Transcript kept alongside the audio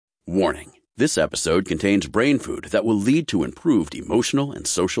Warning. This episode contains brain food that will lead to improved emotional and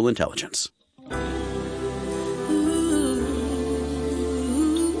social intelligence.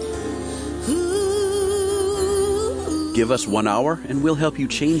 Give us 1 hour and we'll help you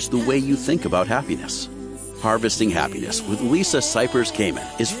change the way you think about happiness. Harvesting Happiness with Lisa Cypers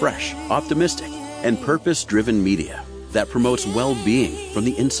Kamen is fresh, optimistic, and purpose-driven media that promotes well-being from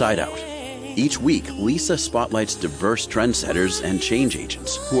the inside out. Each week, Lisa spotlights diverse trendsetters and change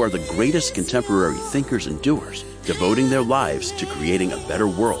agents who are the greatest contemporary thinkers and doers, devoting their lives to creating a better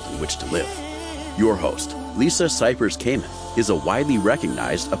world in which to live. Your host, Lisa Cypers Kamen, is a widely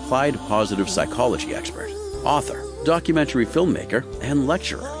recognized applied positive psychology expert, author, documentary filmmaker, and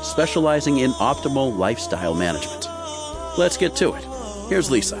lecturer specializing in optimal lifestyle management. Let's get to it. Here's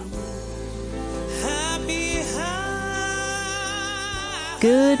Lisa.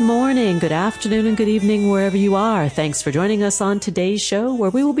 Good morning, good afternoon, and good evening wherever you are. Thanks for joining us on today's show,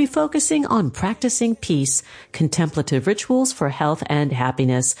 where we will be focusing on practicing peace, contemplative rituals for health and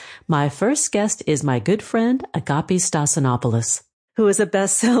happiness. My first guest is my good friend, Agapi Stassinopoulos, who is a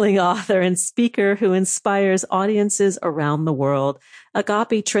best-selling author and speaker who inspires audiences around the world.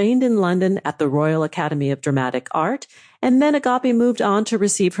 Agapi trained in London at the Royal Academy of Dramatic Art, and then Agapi moved on to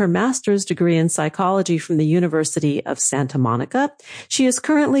receive her master's degree in psychology from the University of Santa Monica. She is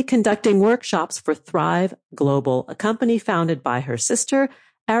currently conducting workshops for Thrive Global, a company founded by her sister,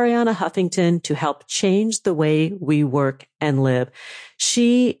 Arianna Huffington, to help change the way we work and live.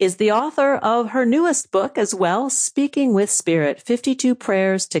 She is the author of her newest book as well, Speaking with Spirit, 52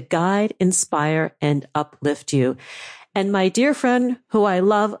 Prayers to Guide, Inspire, and Uplift You. And my dear friend, who I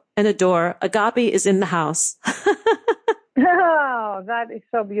love and adore, Agapi, is in the house. Oh, that is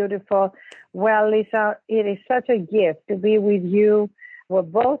so beautiful. Well, Lisa, it is such a gift to be with you. We're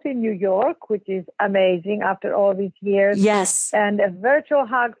both in New York, which is amazing after all these years. Yes. And a virtual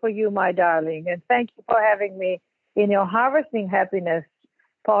hug for you, my darling. And thank you for having me in your Harvesting Happiness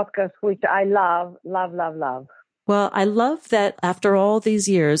podcast, which I love, love, love, love. Well, I love that after all these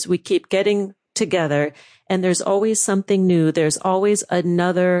years, we keep getting together and there's always something new. There's always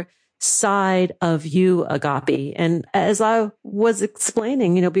another side of you, Agapi. And as I was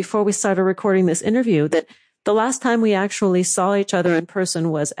explaining, before we started recording this interview, that the last time we actually saw each other in person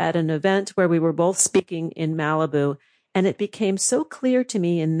was at an event where we were both speaking in Malibu. And it became so clear to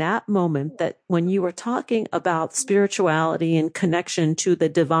me in that moment that when you were talking about spirituality and connection to the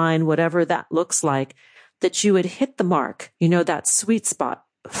divine, whatever that looks like, that you had hit the mark, that sweet spot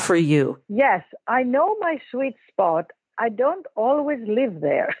for you. Yes, I know my sweet spot. I don't always live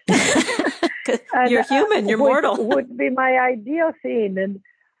there. You're human, you're mortal. Would be my ideal scene. And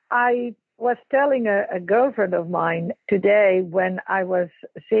I was telling a girlfriend of mine today when I was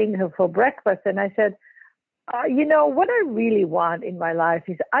seeing her for breakfast, and I said, what I really want in my life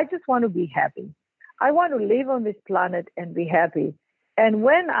is I just want to be happy. I want to live on this planet and be happy. And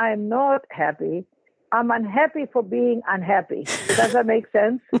when I'm not happy, I'm unhappy for being unhappy. Does that make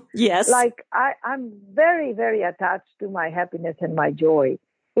sense? Yes. Like I'm very, very attached to my happiness and my joy.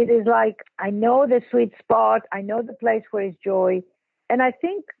 It is like I know the sweet spot. I know the place where is joy. And I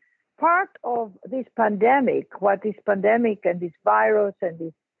think part of this pandemic, what this pandemic and this virus and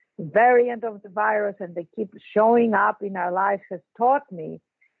this variant of the virus and they keep showing up in our lives has taught me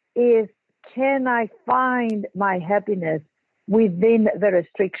is, can I find my happiness within the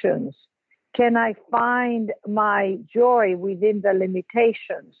restrictions? Can I find my joy within the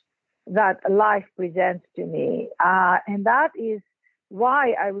limitations that life presents to me? And that is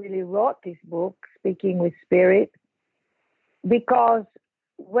why I really wrote this book, Speaking with Spirit, because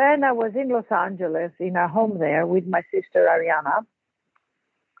when I was in Los Angeles, in our home there with my sister Arianna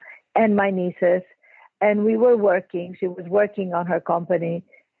and my nieces, and we were working, she was working on her company,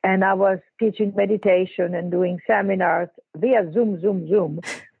 and I was teaching meditation and doing seminars via Zoom,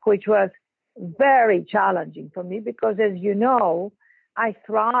 which was very challenging for me because, as you know, I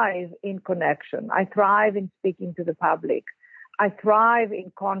thrive in connection. I thrive in speaking to the public. I thrive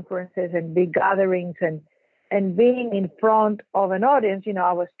in conferences and big gatherings and being in front of an audience.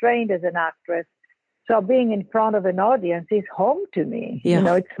 I was trained as an actress. So being in front of an audience is home to me.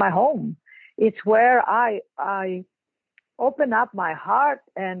 Yeah. It's my home. It's where I open up my heart,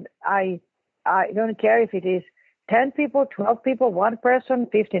 and I don't care if it is 10 people, 12 people, one person,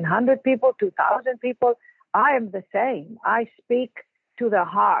 1,500 people, 2,000 people. I am the same. I speak to the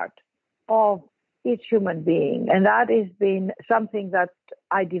heart of each human being. And that has been something that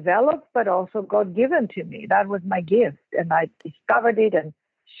I developed, but also God given to me. That was my gift. And I discovered it and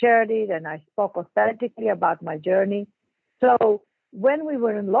shared it. And I spoke authentically about my journey. So when we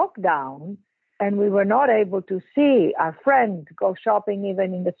were in lockdown, and we were not able to see our friends, go shopping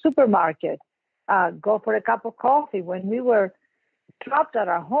even in the supermarket, go for a cup of coffee. When we were trapped at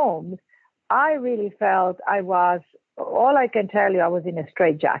our homes, I really felt all I can tell you, I was in a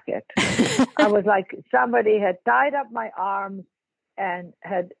straitjacket. I was like somebody had tied up my arms and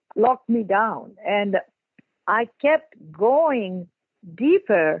had locked me down. And I kept going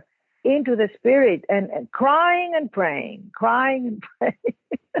deeper into the spirit and crying and praying.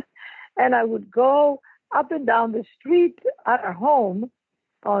 And I would go up and down the street at our home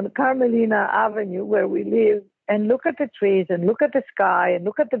on Carmelina Avenue where we live and look at the trees and look at the sky and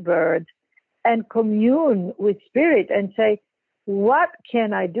look at the birds and commune with spirit and say, what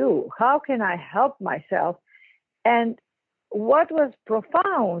can I do? How can I help myself? And what was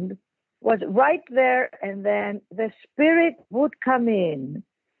profound was right there and then the spirit would come in,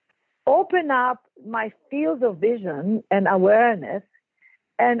 open up my field of vision and awareness,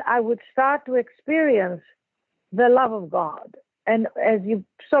 and I would start to experience the love of God. And as you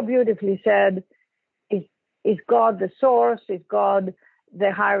so beautifully said, is God the source? Is God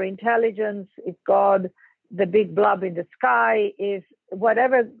the higher intelligence? Is God the big blob in the sky? Is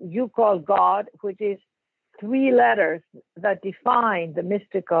whatever you call God, which is 3 letters that define the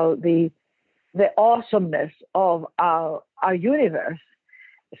mystical, the awesomeness of our universe.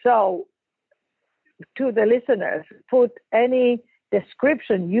 So to the listeners, put any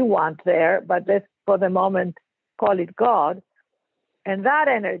description you want there, but let's for the moment call it God. And that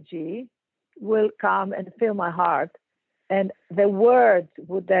energy will come and fill my heart. And the words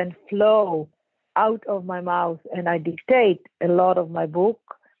would then flow out of my mouth. And I dictate a lot of my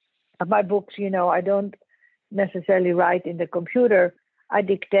books, I don't necessarily write in the computer. I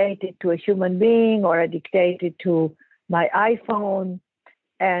dictate it to a human being or I dictate it to my iPhone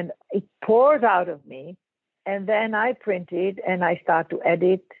and it pours out of me. And then I print it and I start to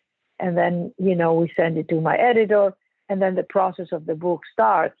edit. And then, we send it to my editor. And then the process of the book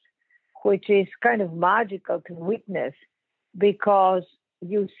starts, which is kind of magical to witness because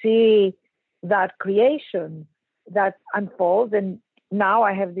you see that creation that unfolds. And now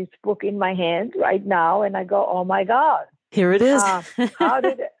I have this book in my hand right now and I go, oh my God. Here it is. how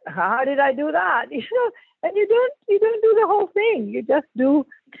did I do that? And you don't do the whole thing. You just do,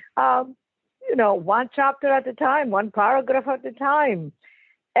 one chapter at a time, one paragraph at a time.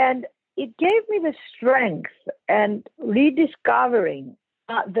 And it gave me the strength and rediscovering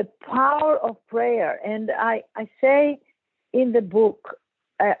the power of prayer. And I say in the book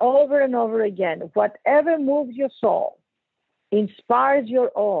over and over again, whatever moves your soul, inspires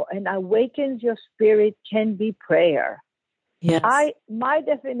your awe, and awakens your spirit can be prayer. Yes. My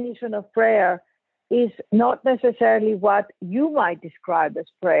definition of prayer is not necessarily what you might describe as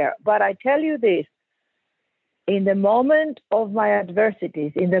prayer, but I tell you this, in the moment of my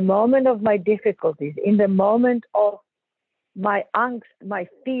adversities, in the moment of my difficulties, in the moment of my angst, my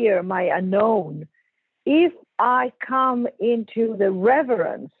fear, my unknown, if I come into the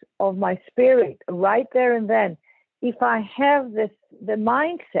reverence of my spirit right there and then, if I have the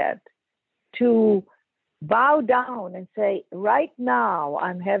mindset to bow down and say, right now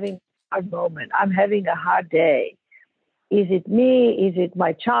I'm having a hard moment, I'm having a hard day. Is it me? Is it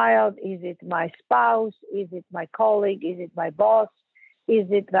my child? Is it my spouse? Is it my colleague? Is it my boss? Is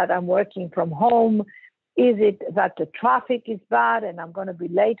it that I'm working from home? Is it that the traffic is bad and I'm going to be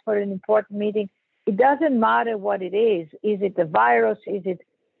late for an important meeting? It doesn't matter what it is. Is it the virus? Is it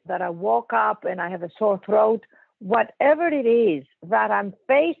that I woke up and I have a sore throat? Whatever it is that I'm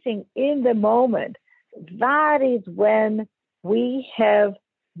facing in the moment, that is when we have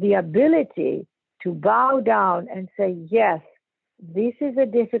the ability to bow down and say, yes, this is a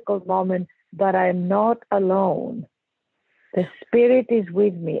difficult moment, but I'm not alone. The Spirit is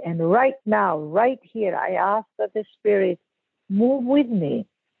with me. And right now, right here, I ask that the Spirit move with me,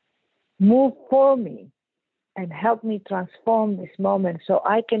 move for me, and help me transform this moment so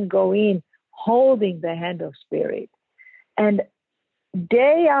I can go in holding the hand of Spirit. And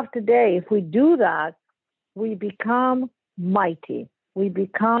day after day, if we do that, we become mighty. We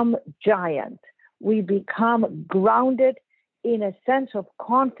become giant. We become grounded in a sense of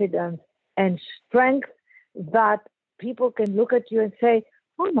confidence and strength that people can look at you and say,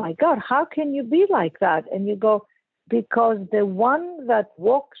 oh my God, how can you be like that? And you go, because the one that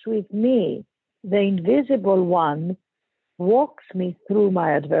walks with me, the invisible one, walks me through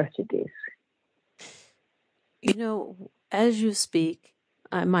my adversities. As you speak,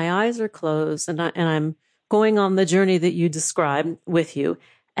 my eyes are closed and I'm going on the journey that you described with you.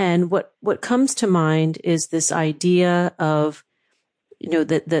 And what comes to mind is this idea of,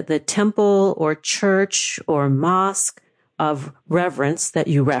 the temple or church or mosque of reverence that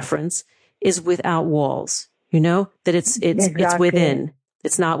you reference is without walls, that it's within,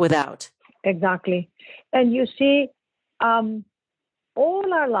 it's not without. Exactly. And you see,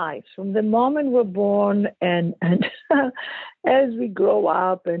 all our lives, from the moment we're born and as we grow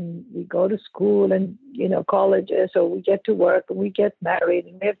up and we go to school and, colleges, or we get to work and we get married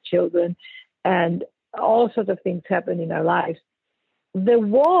and we have children and all sorts of things happen in our lives, the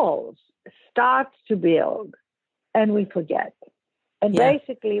walls start to build and we forget. And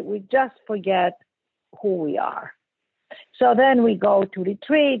basically we just forget who we are. So then we go to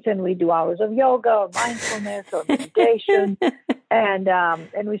retreats and we do hours of yoga or mindfulness or meditation, and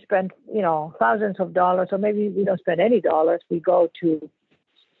we spend, thousands of dollars, or maybe we don't spend any dollars. We go to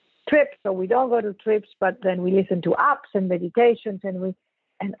trips, or we don't go to trips, but then we listen to apps and meditations,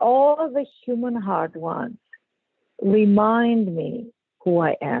 and all the human heart wants remind me who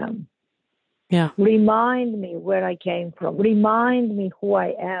I am. Yeah. Remind me where I came from. Remind me who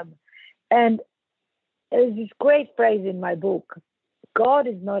I am. And there's this great phrase in my book: God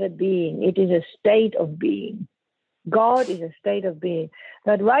is not a being, it is a state of being. God is a state of being.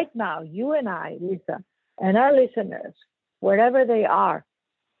 That right now, you and I, Lisa, and our listeners, wherever they are,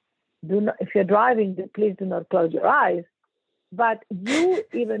 if you're driving, please do not close your eyes. But you,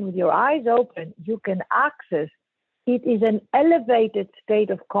 even with your eyes open, you can access. It is an elevated state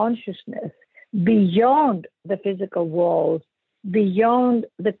of consciousness beyond the physical walls, beyond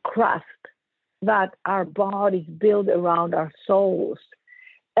the crust that our bodies build around our souls.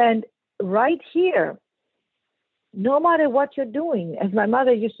 And right here, no matter what you're doing, as my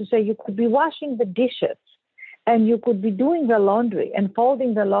mother used to say, you could be washing the dishes and you could be doing the laundry and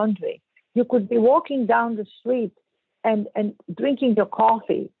folding the laundry. You could be walking down the street and drinking your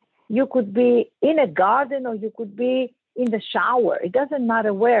coffee. You could be in a garden or you could be in the shower. It doesn't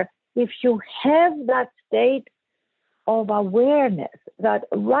matter where. If you have that state of awareness that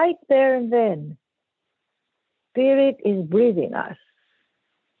right there and then, Spirit is breathing us.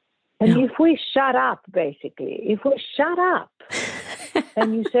 And if we shut up, basically, if we shut up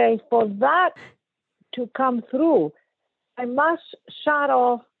and you say, for that to come through, I must shut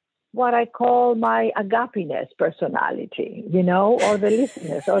off what I call my agapiness personality, or the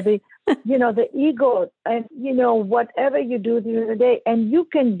listeners, or the, the ego, and, whatever you do during the day. And you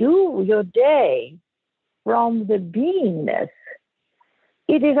can do your day from the beingness.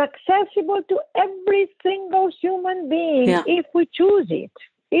 It is accessible to every single human being if we choose it.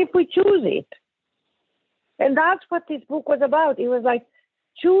 If we choose it. And that's what this book was about. It was like,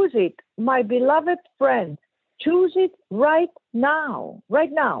 choose it, my beloved friend. Choose it right now. Right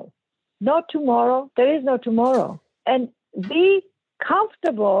now. Not tomorrow. There is no tomorrow. And be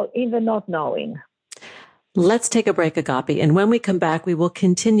comfortable in the not knowing. Let's take a break, Agape, and when we come back, we will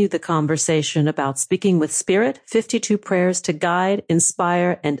continue the conversation about speaking with Spirit, 52 prayers to guide,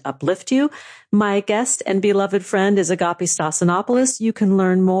 inspire, and uplift you. My guest and beloved friend is Agape Stassinopoulos. You can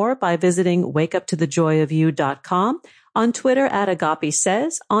learn more by visiting wakeuptothejoyofyou.com, on Twitter at Agape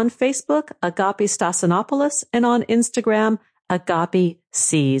Says, on Facebook, Agape Stassinopoulos, and on Instagram, Agape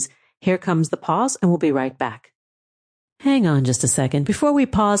Sees. Here comes the pause, and we'll be right back. Hang on just a second. Before we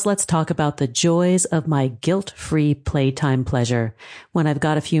pause, let's talk about the joys of my guilt-free playtime pleasure. When I've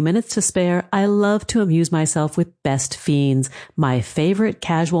got a few minutes to spare, I love to amuse myself with Best Fiends, my favorite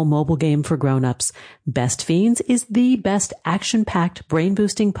casual mobile game for grown-ups. Best Fiends is the best action-packed,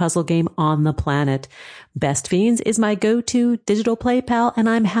 brain-boosting puzzle game on the planet. Best Fiends is my go-to digital play pal, and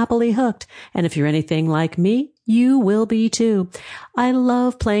I'm happily hooked. And if you're anything like me, you will be too. I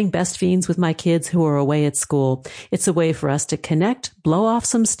love playing Best Fiends with my kids who are away at school. It's a way for us to connect, blow off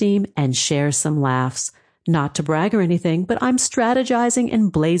some steam, and share some laughs. Not to brag or anything, but I'm strategizing and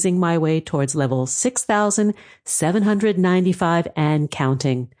blazing my way towards level 6,795 and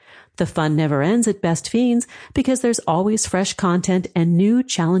counting. The fun never ends at Best Fiends because there's always fresh content and new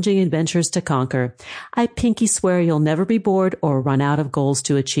challenging adventures to conquer. I pinky swear you'll never be bored or run out of goals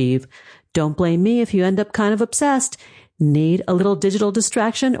to achieve. Don't blame me if you end up kind of obsessed. Need a little digital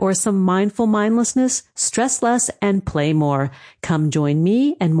distraction or some mindful mindlessness? Stress less and play more. Come join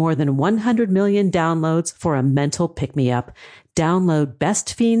me and more than 100 million downloads for a mental pick-me-up. Download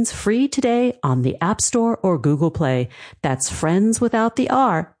Best Fiends free today on the App Store or Google Play. That's friends without the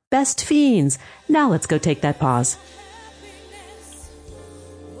R. Best Fiends. Now let's go take that pause.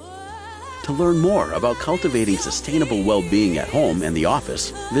 To learn more about cultivating sustainable well-being at home and the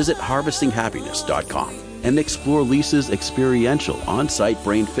office, visit harvestinghappiness.com and explore Lisa's experiential on-site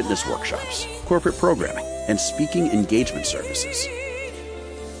brain fitness workshops, corporate programming, and speaking engagement services.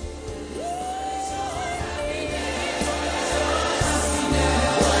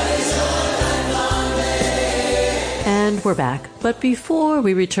 And we're back. But before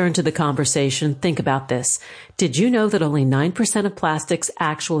we return to the conversation, think about this. Did you know that only 9% of plastics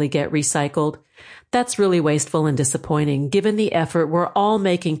actually get recycled? That's really wasteful and disappointing given the effort we're all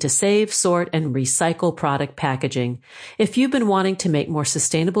making to save, sort, and recycle product packaging. If you've been wanting to make more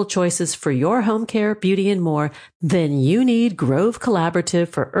sustainable choices for your home care, beauty, and more, then you need Grove Collaborative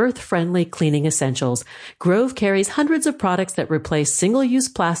for earth-friendly cleaning essentials. Grove carries hundreds of products that replace single-use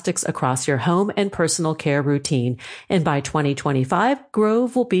plastics across your home and personal care routine. And by 2025,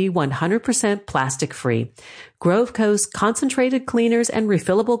 Grove will be 100% plastic-free. Grove Co.'s concentrated cleaners and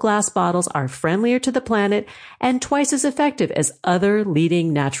refillable glass bottles are friendlier to the planet and twice as effective as other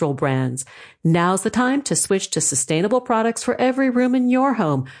leading natural brands. Now's the time to switch to sustainable products for every room in your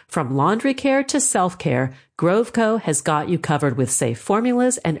home, from laundry care to self-care. Grove Co. has got you covered with safe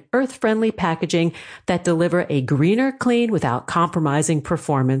formulas and earth-friendly packaging that deliver a greener clean without compromising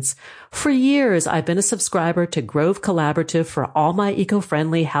performance. For years, I've been a subscriber to Grove Collaborative for all my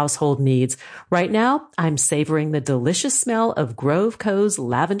eco-friendly household needs. Right now, I'm savoring the delicious smell of Grove Co.'s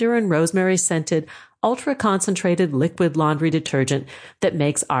lavender and rosemary scented ultra-concentrated liquid laundry detergent that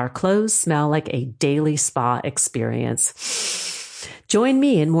makes our clothes smell like a daily spa experience. Join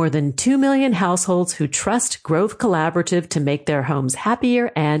me in more than 2 million households who trust Grove Collaborative to make their homes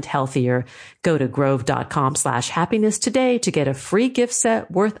happier and healthier. Go to grove.com/happiness today to get a free gift set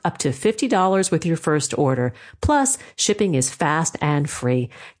worth up to $50 with your first order. Plus, shipping is fast and free.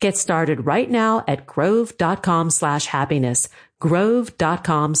 Get started right now at grove.com/happiness.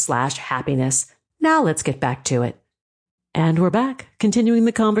 grove.com/happiness. Now let's get back to it. And we're back, continuing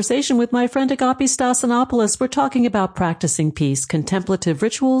the conversation with my friend Agapi Stassinopoulos. We're talking about practicing peace, contemplative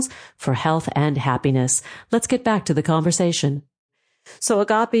rituals for health and happiness. Let's get back to the conversation. So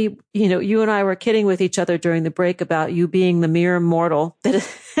Agapi, you and I were kidding with each other during the break about you being the mere mortal that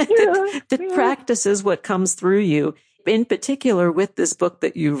practices what comes through you, in particular with this book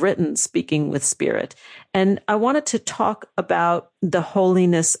that you've written, Speaking with Spirit. And I wanted to talk about the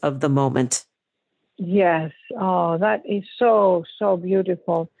holiness of the moment. Yes. Oh, that is so, so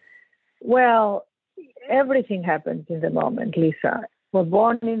beautiful. Well, everything happens in the moment, Lisa. We're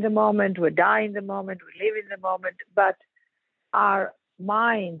born in the moment, we die in the moment, we live in the moment, but our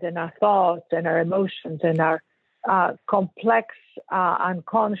minds and our thoughts and our emotions and our complex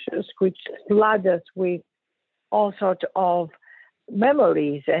unconscious, which flood us with all sorts of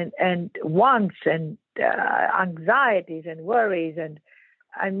memories and wants and anxieties and worries. And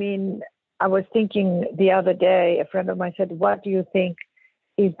I mean, I was thinking the other day, a friend of mine said, what do you think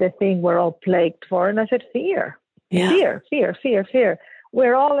is the thing we're all plagued for? And I said, fear. Yeah. Fear.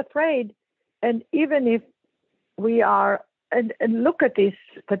 We're all afraid. And even if we are, and look at this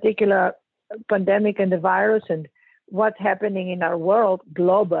particular pandemic and the virus and what's happening in our world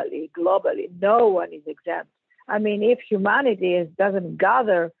globally, no one is exempt. I mean, if humanity doesn't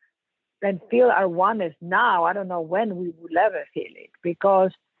gather and feel our oneness now, I don't know when we will ever feel it,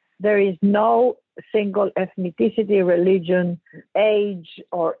 because there is no single ethnicity, religion, age,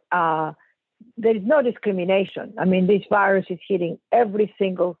 or there is no discrimination. I mean, this virus is hitting every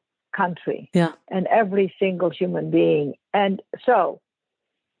single country and every single human being. And so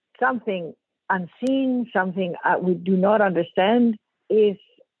something unseen, something we do not understand is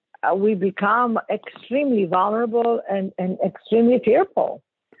we become extremely vulnerable and extremely fearful.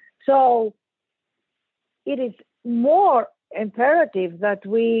 So it is more imperative that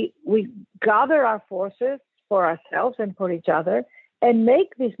we gather our forces for ourselves and for each other and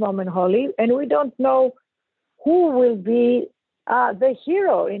make this moment holy. And we don't know who will be the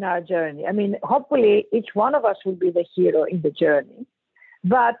hero in our journey. I mean, hopefully each one of us will be the hero in the journey.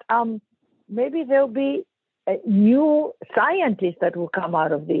 But maybe there'll be new scientists that will come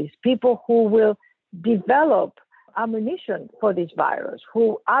out of this, people who will develop ammunition for this virus,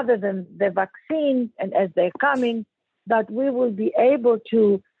 who, other than the vaccine and as they're coming, that we will be able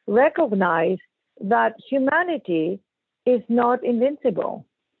to recognize that humanity is not invincible,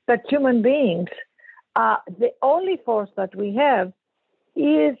 that human beings, the only force that we have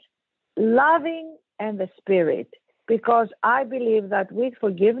is loving and the spirit, because I believe that with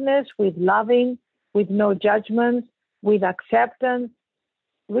forgiveness, with loving, with no judgment, with acceptance,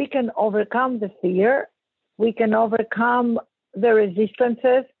 we can overcome the fear, we can overcome the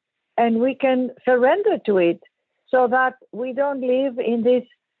resistances, and we can surrender to it, so that we don't live in this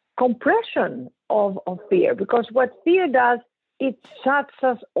compression of fear. Because what fear does, it shuts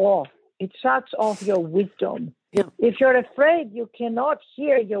us off. It shuts off your wisdom. Yeah. If you're afraid, you cannot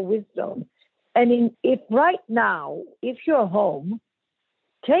hear your wisdom. And if right now, if you're home,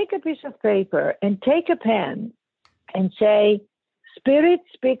 take a piece of paper and take a pen and say, Spirit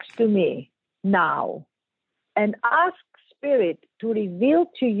speaks to me now. And ask Spirit to reveal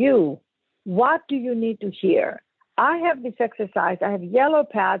to you what do you need to hear. I have this exercise. I have yellow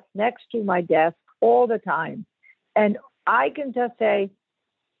pads next to my desk all the time. And I can just say,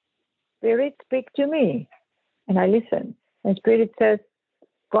 Spirit, speak to me. And I listen. And Spirit says,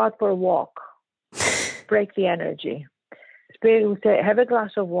 go out for a walk. Break the energy. Spirit will say, have a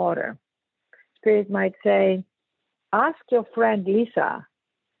glass of water. Spirit might say, ask your friend Lisa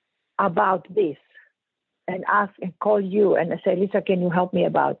about this. And ask and call you and say, Lisa, can you help me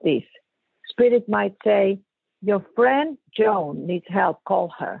about this? Spirit might say, your friend Joan needs help,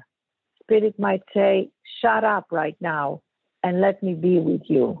 call her. Spirit might say, shut up right now and let me be with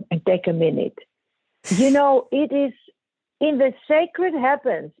you and take a minute. You know, it is in the sacred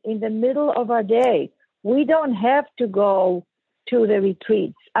heavens, in the middle of our day. We don't have to go to the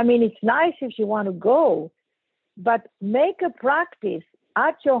retreats. I mean, it's nice if you want to go, but make a practice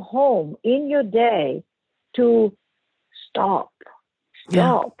at your home, in your day, to stop.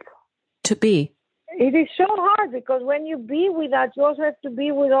 Yeah. To be. It is so hard because when you be with that, you also have to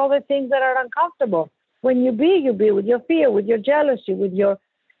be with all the things that are uncomfortable. When you be with your fear, with your jealousy, with your,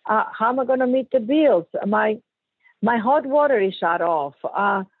 how am I going to meet the bills? My hot water is shut off.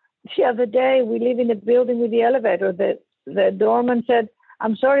 The other day, we live in a building with the elevator. The doorman said,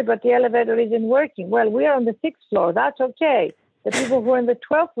 I'm sorry, but the elevator isn't working. Well, we are on the 6th floor. That's okay. The people who are on the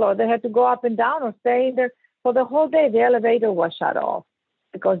 12th floor, they had to go up and down or stay in there for the whole day. The elevator was shut off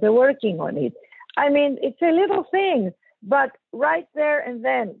because they're working on it. I mean, it's a little thing, but right there and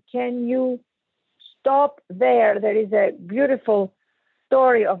then, can you stop there? There is a beautiful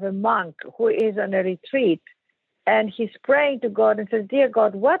story of a monk who is on a retreat, and he's praying to God and says, dear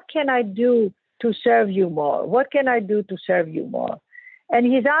God, what can I do to serve you more? What can I do to serve you more? And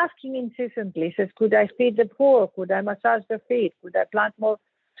he's asking incessantly. He says, could I feed the poor? Could I massage their feet? Could I plant more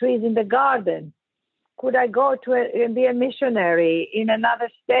trees in the garden? Could I go and be a missionary in another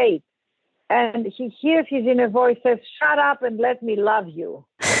state? And he hears his inner voice says, shut up and let me love you.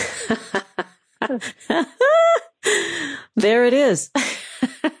 There it is.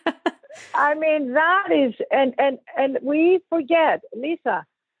 I mean, that is, and we forget, Lisa,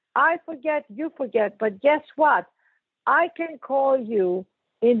 I forget, you forget, but guess what? I can call you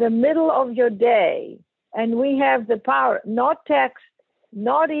in the middle of your day, and we have the power, not text,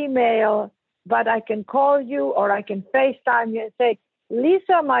 not email, but I can call you or I can FaceTime you and say,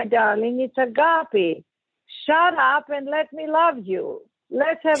 Lisa, my darling, it's Agape. Shut up and let me love you.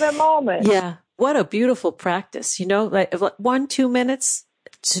 Let's have a moment. Yeah. What a beautiful practice. You know, like 1-2 minutes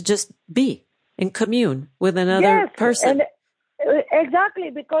to just be in commune with another person. And exactly,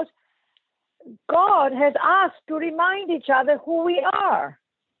 because God has asked to remind each other who we are.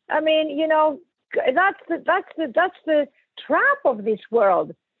 I mean, you know, that's the trap of this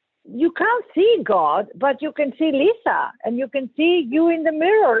world. You can't see God, but you can see Lisa, and you can see you in the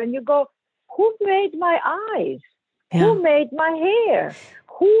mirror, and you go, who made my eyes? Yeah. Who made my hair?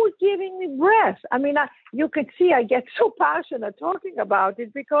 Who's giving me breath? I mean, you can see I get so passionate talking about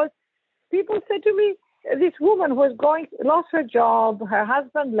it because people say to me, this woman was lost her job, her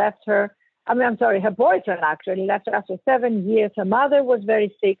husband left her. Her boyfriend actually left her after 7 years. Her mother was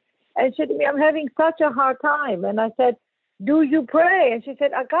very sick, and she said to me, I'm having such a hard time. And I said, do you pray? And she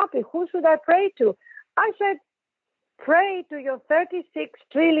said, Agape, who should I pray to? I said, pray to your 36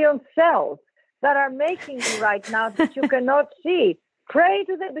 trillion cells that are making you right now that you cannot see. Pray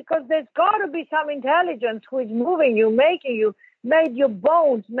to them, because there's got to be some intelligence who is moving you, making you, made your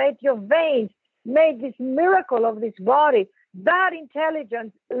bones, made your veins, made this miracle of this body. That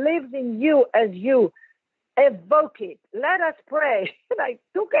intelligence lives in you as you evoke it. Let us pray. And I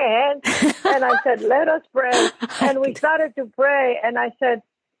took a hand and I said, let us pray. And we started to pray. And I said,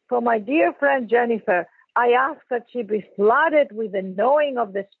 for my dear friend Jennifer, I asked that she be flooded with the knowing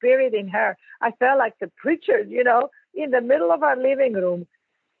of the Spirit in her. I felt like the preacher, you know, in the middle of our living room.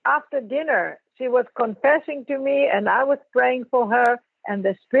 After dinner, she was confessing to me and I was praying for her, and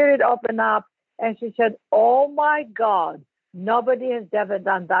the Spirit opened up and she said, oh my God, nobody has ever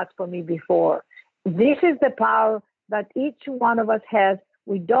done that for me before. This is the power that each one of us has.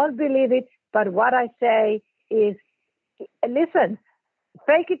 We don't believe it, but what I say is, listen,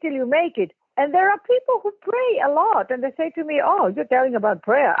 fake it till you make it. And there are people who pray a lot, and they say to me, oh, you're telling about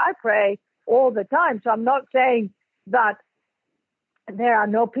prayer. I pray all the time. So I'm not saying that there are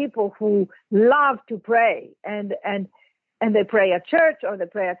no people who love to pray, and they pray at church, or they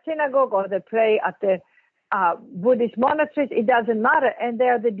pray at synagogue, or they pray at the Buddhist monasteries. It doesn't matter, and they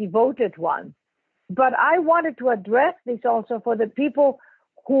are the devoted ones. But I wanted to address this also for the people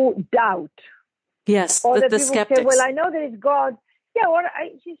who doubt. Yes, or the people skeptics. say, well, I know there is God. Yeah,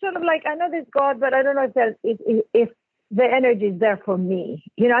 she's sort of like, I know there's God, but I don't know if the energy is there for me.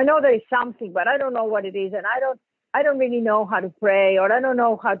 I know there is something, but I don't know what it is. And I don't really know how to pray, or I don't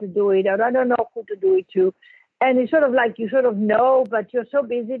know how to do it, or I don't know who to do it to. And it's sort of like you sort of know, but you're so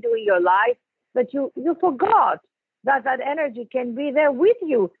busy doing your life that you forgot that energy can be there with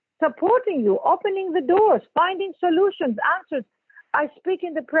you, supporting you, opening the doors, finding solutions, answers. I speak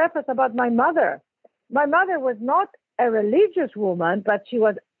in the preface about my mother. My mother was not a religious woman, but she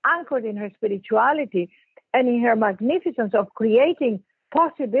was anchored in her spirituality and in her magnificence of creating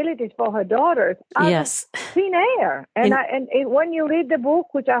possibilities for her daughters out of thin air. And when you read the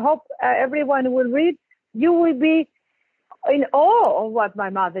book, which I hope everyone will read, you will be in awe of what my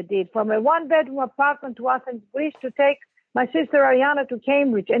mother did, from a one-bedroom apartment to Athens, Greece, to take my sister Ariana to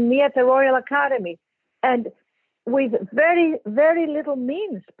Cambridge and me at the Royal Academy. And with very, very little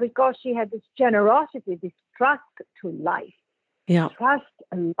means, because she had this generosity, this trust to life. Yeah. Trust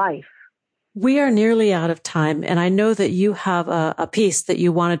in life. We are nearly out of time, and I know that you have a piece that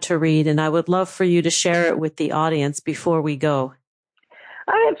you wanted to read, and I would love for you to share it with the audience before we go.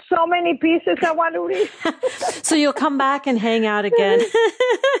 I have so many pieces I want to read. So you'll come back and hang out again.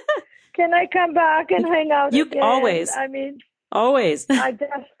 Can I come back and hang out again? Always. I mean, always.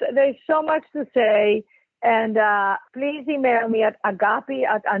 There's so much to say. And please email me at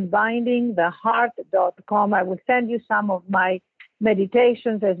agape@unbindingtheheart.com. I will send you some of my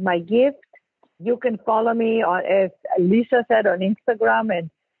meditations as my gift. You can follow me on, as Lisa said, on Instagram and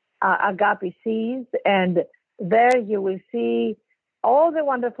Agape Sees. And there you will see all the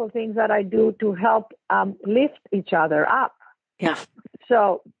wonderful things that I do to help lift each other up. Yeah.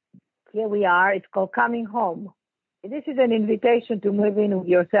 So here we are. It's called Coming Home. This is an invitation to move in with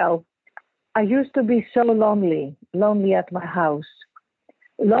yourself. I used to be so lonely at my house,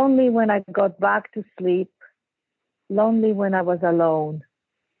 lonely when I got back to sleep, lonely when I was alone.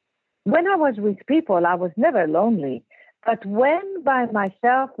 When I was with people, I was never lonely. But when by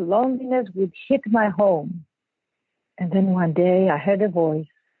myself, loneliness would hit my home. And then one day I heard a voice,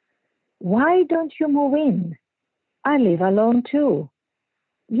 "Why don't you move in? I live alone too.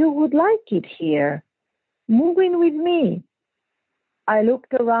 You would like it here. Move in with me." I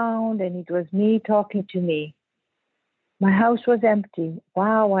looked around and it was me talking to me. My house was empty.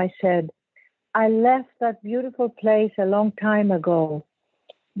 Wow, I said. I left that beautiful place a long time ago,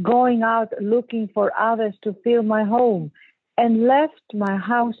 going out looking for others to fill my home, and left my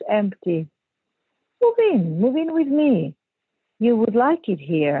house empty. Move in with me. You would like it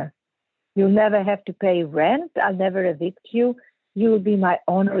here. You'll never have to pay rent. I'll never evict you. You will be my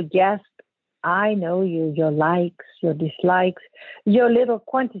honored guest. I know you, your likes, your dislikes, your little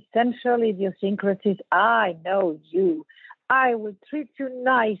quintessential idiosyncrasies. I know you. I will treat you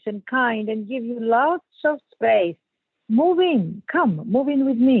nice and kind and give you lots of space. Move in. Come, move in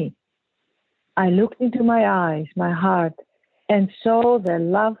with me. I looked into my eyes, my heart, and saw their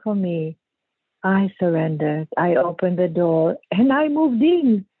love for me. I surrendered. I opened the door and I moved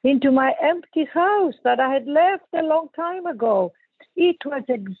into my empty house that I had left a long time ago. It was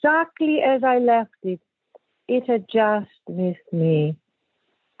exactly as I left it. It had just missed me.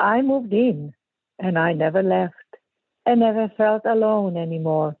 I moved in and I never left. I never felt alone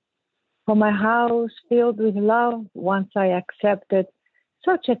anymore. For my house filled with love once I accepted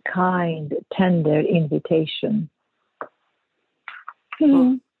such a kind, tender invitation.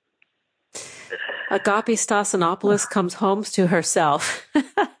 Well, Agape Stassinopoulos comes home to herself.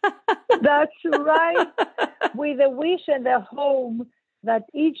 That's right. With a wish and a home that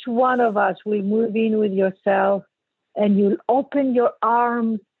each one of us will move in with yourself, and you'll open your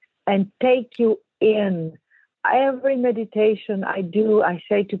arms and take you in. Every meditation I do, I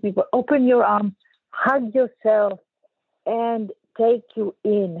say to people, open your arms, hug yourself, and take you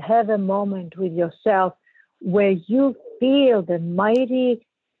in. Have a moment with yourself where you feel the mighty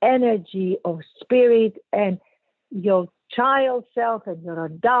energy of spirit and your child self and your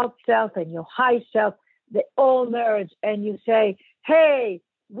adult self and your high self, they all merge, and you say, hey,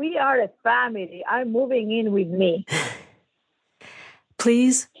 we are a family. I'm moving in with me.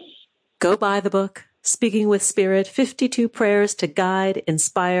 Please go buy the book, Speaking with Spirit, 52 Prayers to Guide,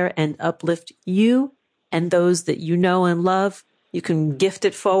 Inspire, and Uplift You and those that you know and love. You can gift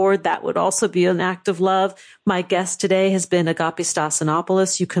it forward. That would also be an act of love. My guest today has been Agape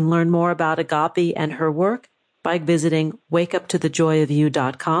Stassinopoulos. You can learn more about Agape and her work by visiting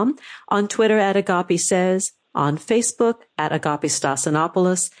wakeuptothejoyofyou.com, on Twitter at Agape Says, on Facebook at Agape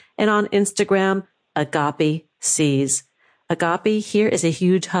Stassinopoulos, and on Instagram, Agape Sees. Agape, here is a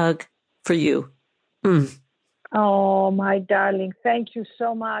huge hug for you. Oh, my darling, thank you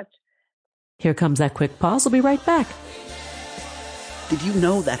so much. Here comes that quick pause. We'll be right back. Did you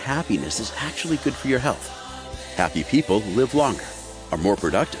know that happiness is actually good for your health? Happy people live longer, are more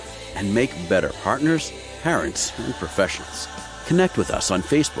productive, and make better partners, parents, and professionals. Connect with us on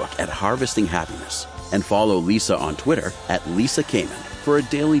Facebook at Harvesting Happiness and follow Lisa on Twitter at Lisa Kamen for a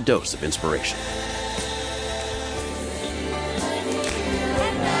daily dose of inspiration.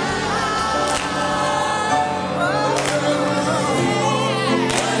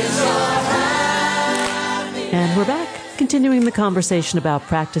 And we're back, continuing the conversation about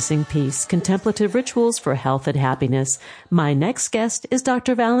practicing peace, contemplative rituals for health and happiness. My next guest is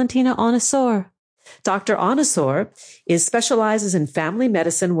Dr. Valentina Onasor. Dr. Onasor specializes in family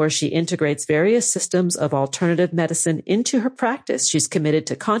medicine, where she integrates various systems of alternative medicine into her practice. She's committed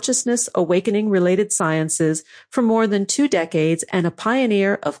to consciousness awakening related sciences for more than 2 decades and a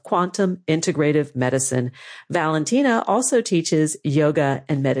pioneer of quantum integrative medicine. Valentina also teaches yoga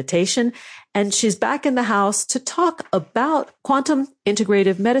and meditation, and she's back in the house to talk about quantum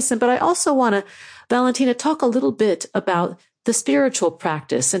integrative medicine. But I also want to, Valentina, talk a little bit about the spiritual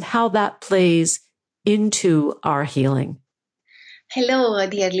practice and how that plays into our healing. Hello,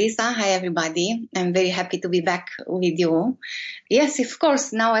 dear Lisa. Hi, everybody. I'm very happy to be back with you. Yes, of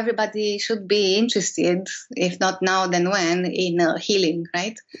course, now everybody should be interested, if not now, then when, in healing,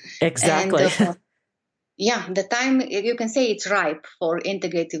 right? Exactly. And, the time, you can say it's ripe for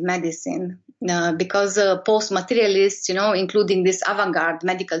integrative medicine because post-materialists, including these avant-garde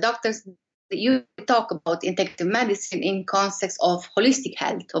medical doctors, you talk about integrative medicine in context of holistic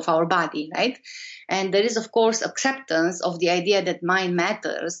health of our body, right? And there is, of course, acceptance of the idea that mind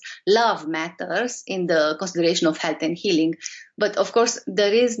matters, love matters in the consideration of health and healing. But of course,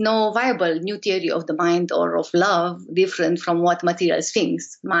 there is no viable new theory of the mind or of love different from what materials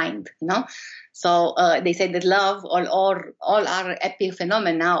thinks, mind, So they say that love all are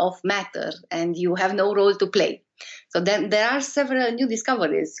epiphenomena of matter, and you have no role to play. So then there are several new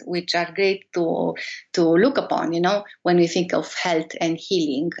discoveries which are great to look upon, when we think of health and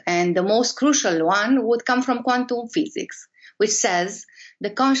healing. And the most crucial one would come from quantum physics, which says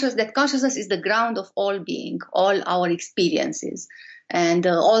that consciousness is the ground of all being, all our experiences. And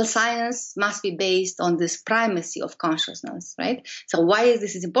all science must be based on this primacy of consciousness, right? So why is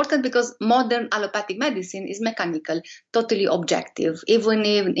this important? Because modern allopathic medicine is mechanical, totally objective. Even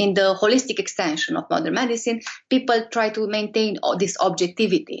in the holistic extension of modern medicine, people try to maintain this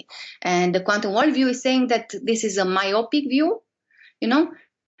objectivity. And the quantum worldview is saying that this is a myopic view,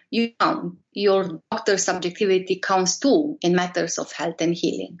 You count. Your doctor's subjectivity counts too in matters of health and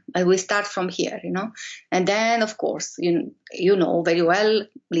healing. But we start from here, And then, of course, you know very well,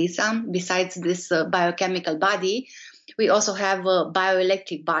 Lisa, besides this biochemical body, we also have a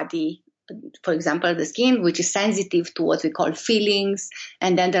bioelectric body. For example, the skin, which is sensitive to what we call feelings.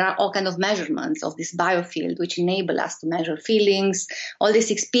 And then there are all kinds of measurements of this biofield, which enable us to measure feelings, all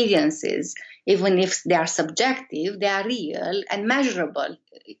these experiences. Even if they are subjective, they are real and measurable,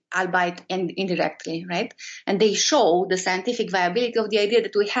 albeit indirectly, right? And they show the scientific viability of the idea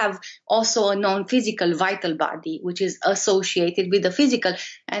that we have also a non-physical vital body, which is associated with the physical.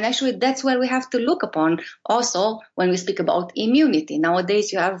 And actually, that's where we have to look upon also when we speak about immunity.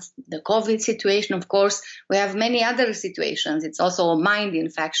 Nowadays, you have the COVID situation, of course. We have many other situations. It's also a mind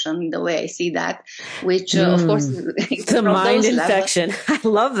infection, the way I see that, which, of course, it's a mind infection. I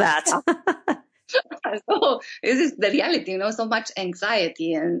love that. So this is the reality, so much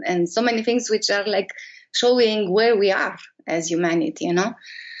anxiety and so many things which are like showing where we are as humanity,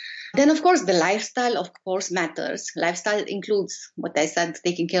 Then, of course, the lifestyle, of course, matters. Lifestyle includes what I said,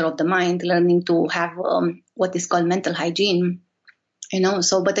 taking care of the mind, learning to have what is called mental hygiene,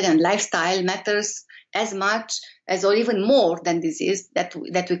 So, but again, lifestyle matters as much as or even more than disease that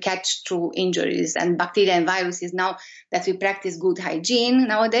we catch through injuries and bacteria and viruses. Now that we practice good hygiene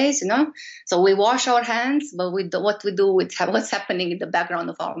nowadays, so we wash our hands, but what we do with what's happening in the background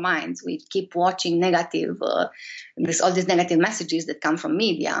of our minds, we keep watching negative, all these negative messages that come from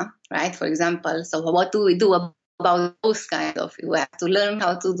media, right? For example, so what do we do about those kind of, we have to learn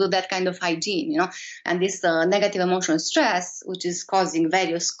how to do that kind of hygiene, and this negative emotional stress, which is causing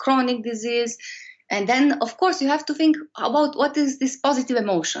various chronic disease. And then, of course, you have to think about what is these positive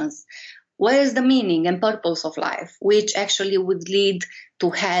emotions. Where is the meaning and purpose of life, which actually would lead to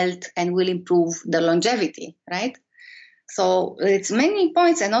health and will improve the longevity, right? So it's many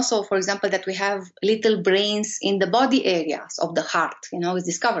points. And also, for example, that we have little brains in the body areas of the heart, it's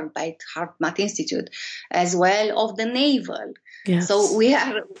discovered by HeartMath Institute, as well of the navel. Yes. So we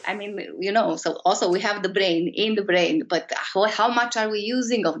are, so also we have the brain in the brain, but how much are we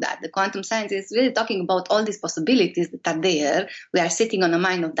using of that? The quantum science is really talking about all these possibilities that are there. We are sitting on a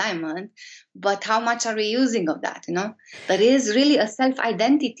mine of diamond, but how much are we using of that? There is really a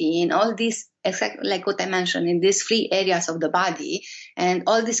self-identity in all these, exactly like what I mentioned, in these 3 areas of the body, and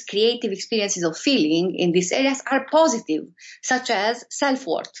all these creative experiences of feeling in these areas are positive, such as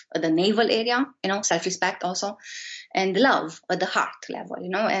self-worth at the navel area, self-respect also, and love at the heart level,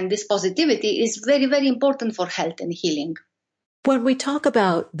 and this positivity is very, very important for health and healing. When we talk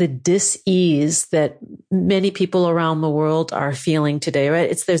about the dis-ease that many people around the world are feeling today,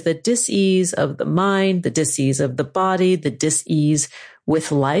 right? There's the dis-ease of the mind, the dis-ease of the body, the dis-ease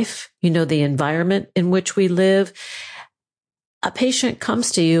with life, the environment in which we live. A patient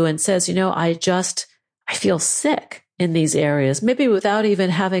comes to you and says, I feel sick in these areas, maybe without even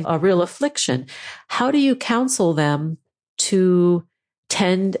having a real affliction. How do you counsel them to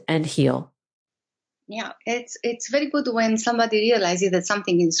tend and heal? Yeah, it's very good when somebody realizes that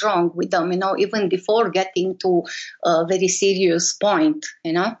something is wrong with them, even before getting to a very serious point,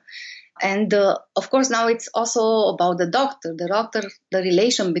 And of course, now it's also about the doctor. The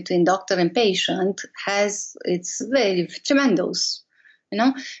relation between doctor and patient it's very tremendous,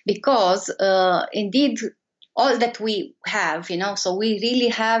 because indeed, all that we have, so we really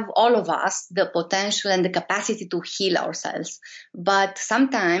have, all of us, the potential and the capacity to heal ourselves. But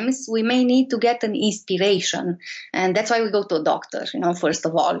sometimes we may need to get an inspiration. And that's why we go to a doctor, first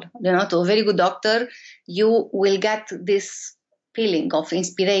of all. To a very good doctor, you will get this feeling of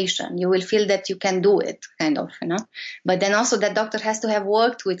inspiration. You will feel that you can do it, kind of, But then also that doctor has to have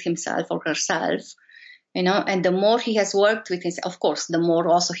worked with himself or herself, and the more he has worked with himself, of course, the more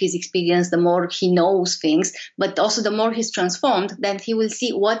also his experience, the more he knows things, but also the more he's transformed, then he will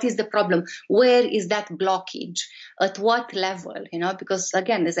see what is the problem, where is that blockage, at what level, because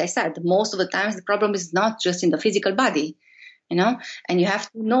again, as I said, most of the times the problem is not just in the physical body, and you have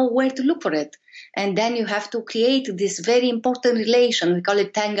to know where to look for it. And then you have to create this very important relation, we call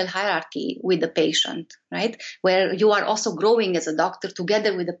it tangle hierarchy, with the patient, right? Where you are also growing as a doctor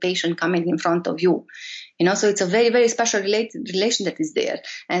together with the patient coming in front of you. So it's a very, very special relation that is there.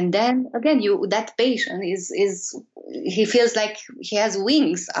 And then again, that patient he feels like he has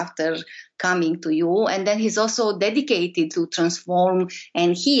wings after coming to you. And then he's also dedicated to transform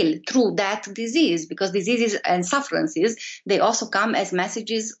and heal through that disease, because diseases and sufferances, they also come as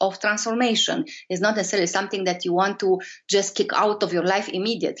messages of transformation. It's not necessarily something that you want to just kick out of your life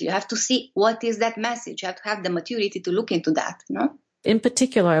immediately. You have to see what is that message. You have to have the maturity to look into that, In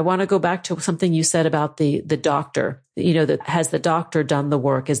particular, I want to go back to something you said about the doctor, that has the doctor done the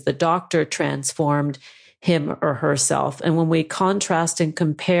work? Is the doctor transformed him or herself? And when we contrast and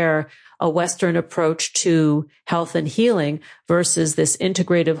compare a Western approach to health and healing versus this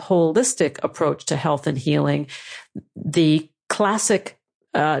integrative, holistic approach to health and healing, the classic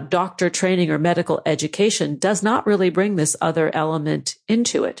doctor training or medical education does not really bring this other element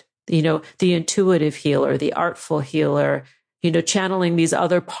into it. The intuitive healer, the artful healer, channeling these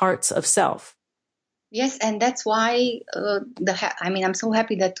other parts of self. Yes, and that's why I'm so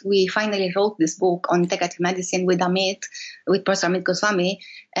happy that we finally wrote this book on integrative medicine with Professor Amit Goswami.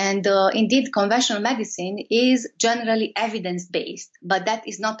 And indeed, conventional medicine is generally evidence-based, but that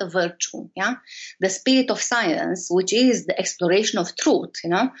is not a virtue. Yeah, the spirit of science, which is the exploration of truth,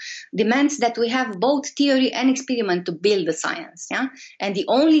 demands that we have both theory and experiment to build the science. Yeah, and the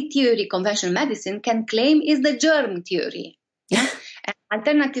only theory conventional medicine can claim is the germ theory. Yeah. And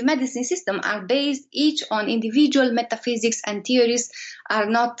alternative medicine systems are based each on individual metaphysics, and theories are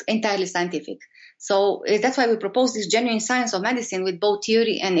not entirely scientific. So that's why we propose this genuine science of medicine with both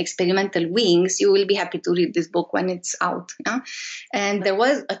theory and experimental wings. You will be happy to read this book when it's out. And there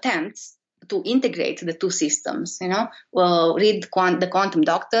was attempts to integrate the two systems. Read The Quantum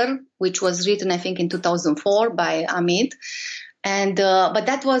Doctor, which was written, I think, in 2004 by Amit. And but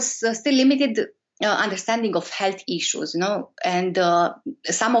that was still limited understanding of health issues, and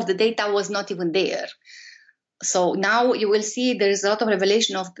some of the data was not even there. So now you will see there is a lot of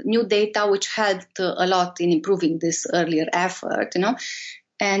revelation of new data which helped a lot in improving this earlier effort,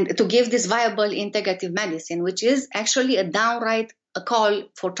 and to give this viable integrative medicine, which is actually a call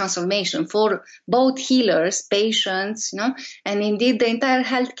for transformation for both healers, patients, and indeed the entire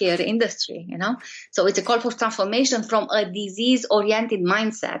healthcare industry, So it's a call for transformation from a disease-oriented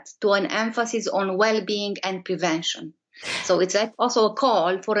mindset to an emphasis on well-being and prevention. So it's also a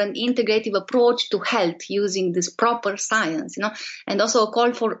call for an integrative approach to health using this proper science, and also a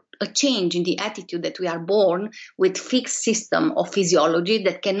call for a change in the attitude that we are born with fixed system of physiology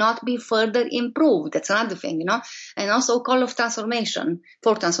that cannot be further improved. That's another thing, and also a call of transformation,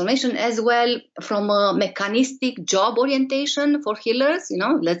 as well, from a mechanistic job orientation for healers,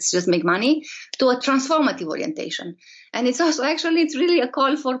 let's just make money, to a transformative orientation. And it's really a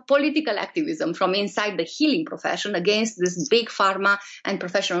call for political activism from inside the healing profession against this big pharma and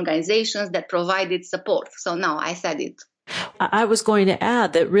professional organizations that provided support. So now I said it. I was going to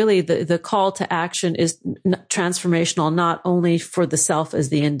add that really the call to action is transformational, not only for the self as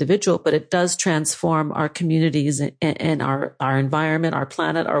the individual, but it does transform our communities and our environment, our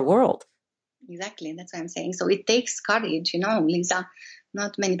planet, our world. Exactly. That's what I'm saying. So it takes courage, Lisa.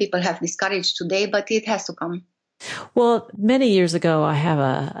 Not many people have this courage today, but it has to come. Well, many years ago, I have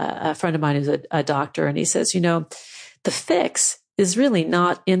a friend of mine who's a doctor, and he says, the fix is really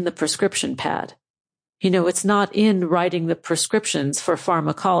not in the prescription pad. It's not in writing the prescriptions for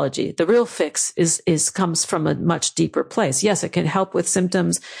pharmacology. The real fix comes from a much deeper place. Yes, it can help with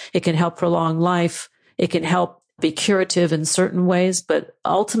symptoms. It can help prolong life. It can help be curative in certain ways. But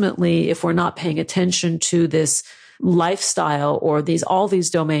ultimately, if we're not paying attention to this lifestyle or all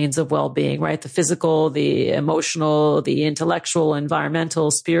these domains of well-being, right? The physical, the emotional, the intellectual, environmental,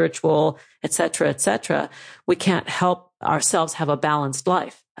 spiritual, et cetera, we can't help ourselves have a balanced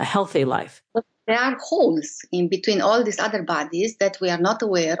life, a healthy life. There are holes in between all these other bodies that we are not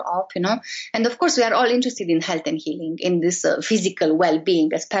aware of, And of course, we are all interested in health and healing, in this physical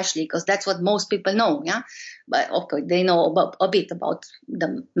well-being, especially because that's what most people know, yeah? But okay, they know a bit about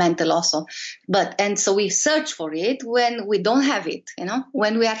the mental also. And so we search for it when we don't have it,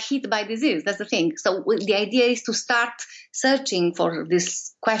 when we are hit by disease. That's the thing. So the idea is to start searching for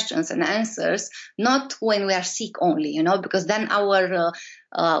these questions and answers, not when we are sick only, because then our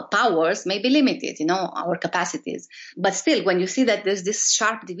powers may be limited, our capacities. But still, when you see that there's this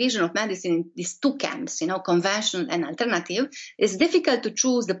sharp division of medicine in these two camps, conventional and alternative, it's difficult to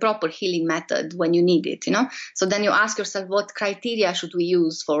choose the proper healing method when you need it, So then you ask yourself, what criteria should we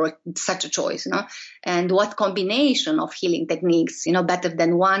use for such a choice, And what combination of healing techniques, better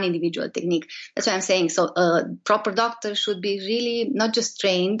than one individual technique. That's what I'm saying. So a proper doctor should be really not just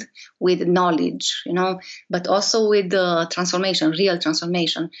trained with knowledge, but also with transformation, real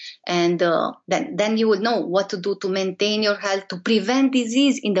transformation. And then you will know what to do to maintain your health, to prevent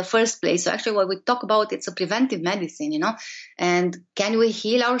disease in the first place. So actually what we talk about, it's a preventive medicine, And can we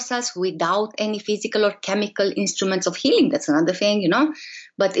heal ourselves without any physical or chemical instruments of healing? That's another thing,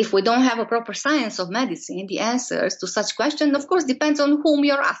 But if we don't have a proper science of medicine, the answers to such questions, of course, depends on whom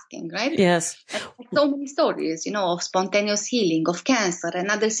you're asking, right? Yes. And so many stories, of spontaneous healing, of cancer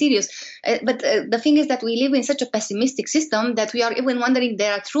and other serious. But the thing is that we live in such a pessimistic system that we are even wondering they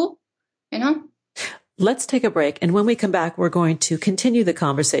are true, Let's take a break. And when we come back, we're going to continue the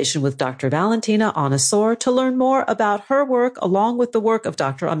conversation with Dr. Valentina Onisor. To learn more about her work, along with the work of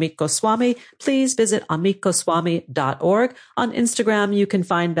Dr. Amit Goswami, please visit amitgoswami.org. On Instagram, you can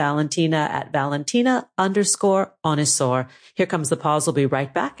find Valentina at Valentina_Onisor. Here comes the pause. We'll be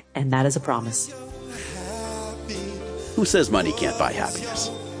right back. And that is a promise. Who says money can't buy happiness?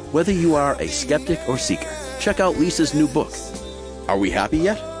 Whether you are a skeptic or seeker, check out Lisa's new book. Are we happy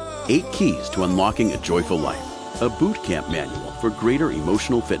yet? 8 Keys to Unlocking a Joyful Life, a boot camp manual for greater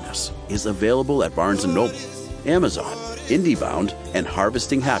emotional fitness, is available at Barnes & Noble, Amazon, IndieBound, and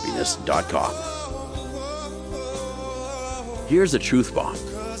HarvestingHappiness.com. Here's a truth bomb.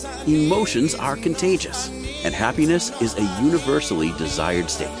 Emotions are contagious, and happiness is a universally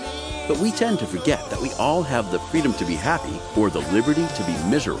desired state. But we tend to forget that we all have the freedom to be happy or the liberty to be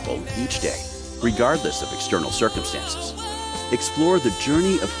miserable each day, regardless of external circumstances. Explore the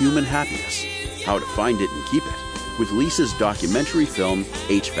journey of human happiness, how to find it and keep it, with Lisa's documentary film,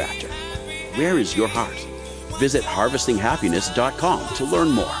 H Factor. Where is your heart? Visit HarvestingHappiness.com to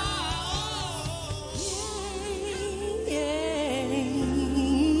learn more.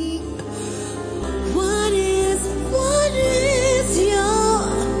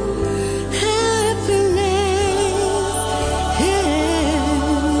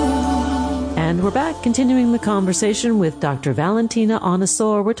 And we're back, continuing the conversation with Dr. Valentina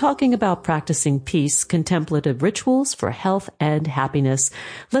Onisor. We're talking about practicing peace, contemplative rituals for health and happiness.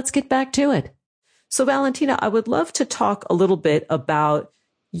 Let's get back to it. So, Valentina, I would love to talk a little bit about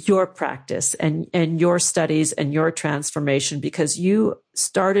your practice and your studies and your transformation, because you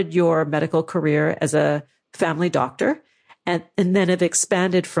started your medical career as a family doctor and then have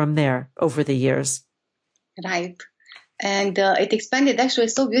expanded from there over the years. Right. And it expanded actually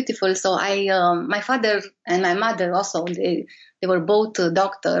so beautiful. So my father and my mother also, they were both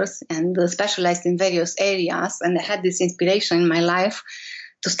doctors and specialized in various areas. And I had this inspiration in my life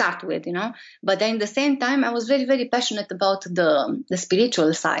to start with, But then at the same time, I was very, very passionate about the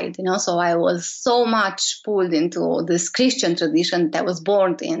spiritual side, So I was so much pulled into this Christian tradition that I was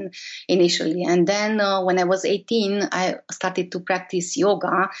born in initially. And then when I was 18, I started to practice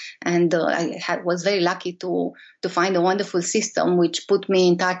yoga, and was very lucky to find a wonderful system which put me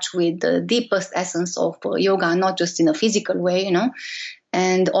in touch with the deepest essence of yoga, not just in a physical way,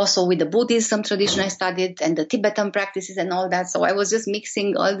 and also with the Buddhism tradition I studied and the Tibetan practices and all that. So I was just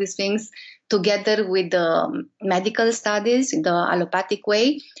mixing all these things together with the medical studies in the allopathic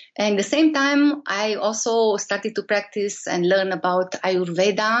way. And at the same time, I also started to practice and learn about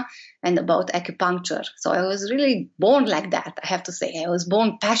Ayurveda and about acupuncture. So I was really born like that, I have to say. I was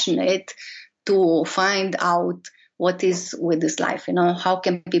born passionate to find out what is with this life, how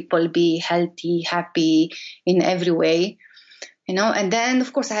can people be healthy, happy in every way. And then,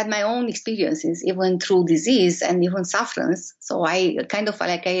 of course, I had my own experiences, even through disease and even sufferance. So I kind of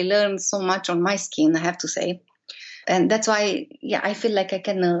I learned so much on my skin, I have to say. And that's why, I feel like I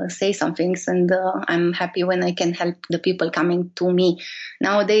can say some things, and I'm happy when I can help the people coming to me.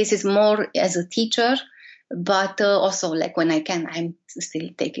 Nowadays, it's more as a teacher, but also like when I can, I'm still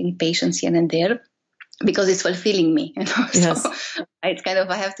taking patients here and there, because it's fulfilling me, Yes. So it's kind of,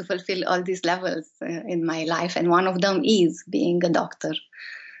 I have to fulfill all these levels in my life. And one of them is being a doctor.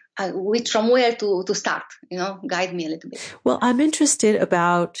 From where to start, guide me a little bit. Well, I'm interested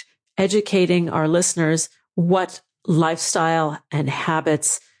about educating our listeners what lifestyle and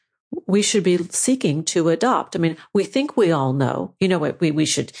habits we should be seeking to adopt. I mean, we think we all know, we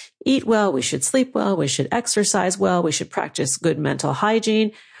should eat well, we should sleep well, we should exercise well, we should practice good mental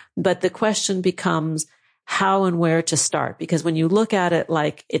hygiene. But the question becomes how and where to start, because when you look at it,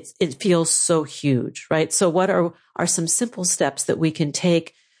 like it feels so huge, right? So what are some simple steps that we can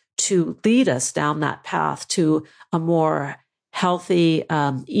take to lead us down that path to a more healthy,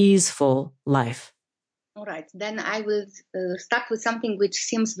 easeful life? All right. Then I will start with something which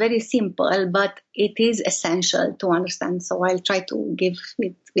seems very simple, but it is essential to understand. So I'll try to give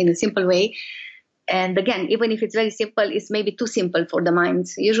it in a simple way. And again, even if it's very simple, it's maybe too simple for the mind.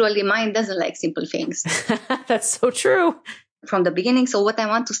 Usually mind doesn't like simple things. That's so true. From the beginning. So what I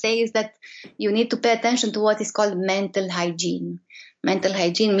want to say is that you need to pay attention to what is called mental hygiene. Mental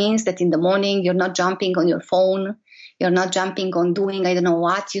hygiene means that in the morning, you're not jumping on your phone. You're not jumping on doing, I don't know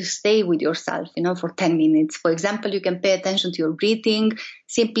what. You stay with yourself, for 10 minutes. For example, you can pay attention to your breathing.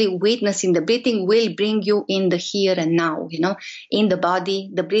 Simply witnessing the breathing will bring you in the here and now, in the body.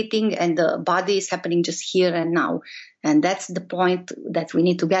 The breathing and the body is happening just here and now. And that's the point that we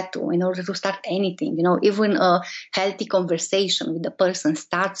need to get to in order to start anything, even a healthy conversation with the person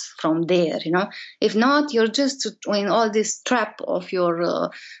starts from there, If not, you're just in all this trap of your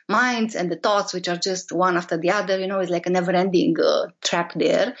minds and the thoughts, which are just one after the other, it's like a never ending trap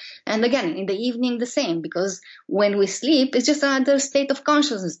there. And again, in the evening, the same, because when we sleep, it's just another state of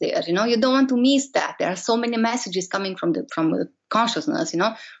consciousness there, you don't want to miss that. There are so many messages coming from the consciousness,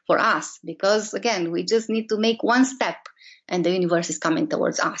 for us, because again, we just need to make one step and the universe is coming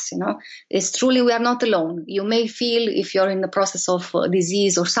towards us, It's truly, we are not alone. You may feel, if you're in the process of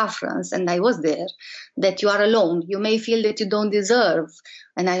disease or sufferance, and I was there, that you are alone. You may feel that you don't deserve,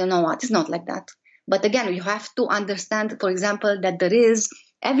 and I don't know what. It's not like that. But again, you have to understand, for example, that there is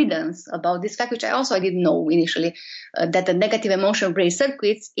evidence about this fact, which I didn't know initially, that the negative emotional brain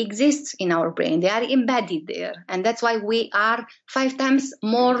circuits exist in our brain. They are embedded there. And that's why we are 5 times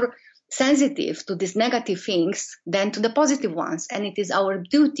more sensitive to these negative things than to the positive ones. And it is our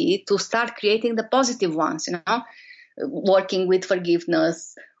duty to start creating the positive ones, working with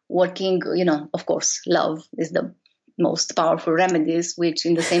forgiveness, working, of course, love is the most powerful remedies, which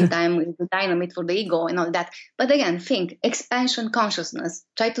in the same time is the dynamite for the ego and all that. But again, think expansion consciousness.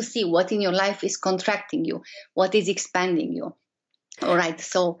 Try to see what in your life is contracting you, what is expanding you. All right.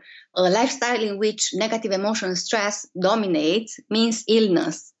 So a lifestyle in which negative emotion stress dominates means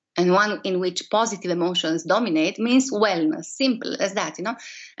illness. And one in which positive emotions dominate means wellness. Simple as that,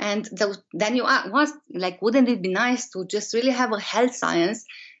 And then you ask, wouldn't it be nice to just really have a health science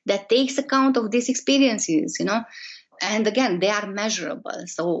that takes account of these experiences, And again, they are measurable.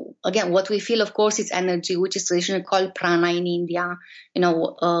 So again, what we feel, of course, is energy, which is traditionally called prana in India,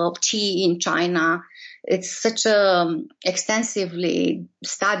 qi in China. It's such a extensively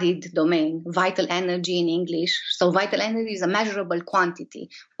studied domain, vital energy in English. So vital energy is a measurable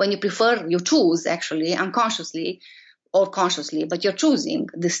quantity. When you choose actually unconsciously or consciously, but you're choosing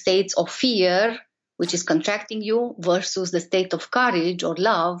the states of fear, which is contracting you, versus the state of courage or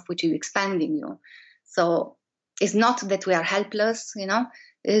love, which is expanding you. So It's not that we are helpless,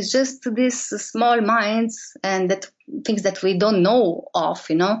 it's just these small minds and that things that we don't know of,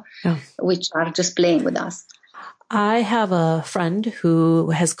 which are just playing with us. I have a friend who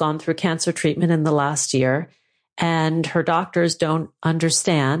has gone through cancer treatment in the last year, and her doctors don't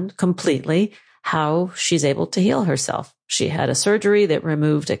understand completely how she's able to heal herself. She had a surgery that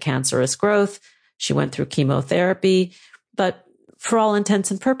removed a cancerous growth. She went through chemotherapy, but for all intents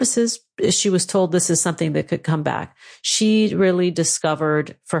and purposes, she was told this is something that could come back. She really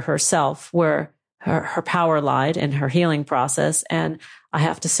discovered for herself where her power lied in her healing process, and I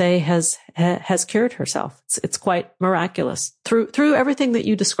have to say has cured herself. It's quite miraculous through everything that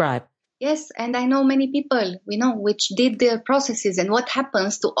you describe. Yes, and I know many people, which did their processes, and what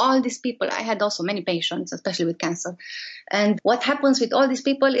happens to all these people. I had also many patients, especially with cancer. And what happens with all these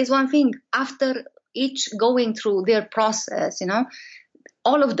people is one thing. After each going through their process,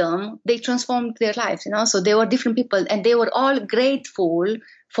 all of them, they transformed their lives, so they were different people, and they were all grateful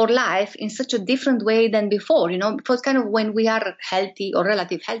for life in such a different way than before, because kind of when we are healthy or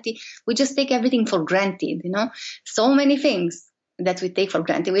relatively healthy, we just take everything for granted, so many things that we take for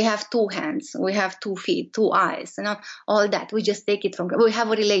granted. We have 2 hands, we have 2 feet, 2 eyes, all that. We just take it for granted. We have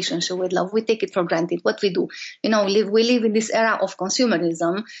a relationship with love. We take it for granted. What we do, we live in this era of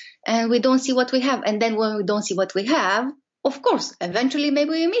consumerism, and we don't see what we have. And then when we don't see what we have, of course, eventually maybe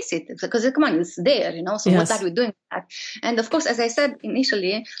we miss it because come on, it's there, so yes. What are we doing with that? And of course, as I said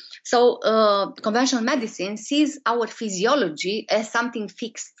initially, so conventional medicine sees our physiology as something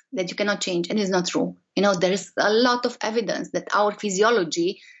fixed that you cannot change, and it's not true. There is a lot of evidence that our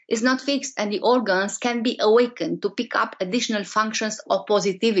physiology is not fixed, and the organs can be awakened to pick up additional functions of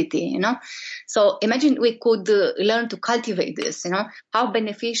positivity, So imagine we could learn to cultivate this, how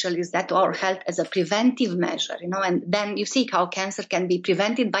beneficial is that to our health as a preventive measure, and then you see how cancer can be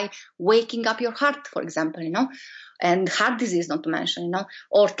prevented by waking up your heart, for example, and heart disease, not to mention,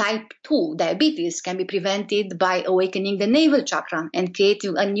 or type 2 diabetes can be prevented by awakening the navel chakra and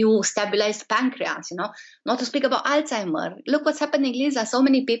creating a new stabilized pancreas, not to speak about Alzheimer. Look what's happening, Lisa. So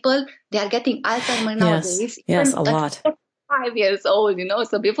many people, they are getting Alzheimer nowadays. Yes, a lot. 5 years old,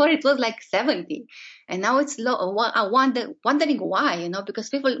 so before it was like 70. And now it's low. Wondering why,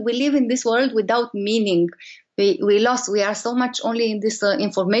 because we live in this world without meaning. We are so much only in this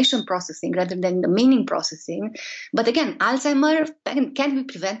information processing rather than the meaning processing. But again, Alzheimer can be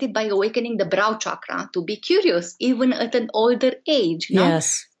prevented by awakening the brow chakra to be curious, even at an older age.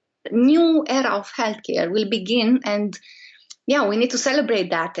 Yes. New era of healthcare will begin, and we need to celebrate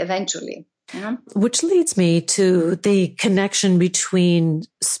that eventually. Which leads me to the connection between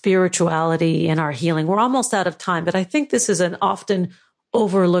spirituality and our healing. We're almost out of time, but I think this is an often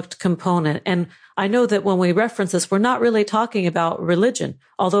overlooked component. And I know that when we reference this, we're not really talking about religion,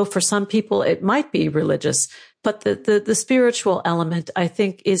 although for some people it might be religious, but the spiritual element, I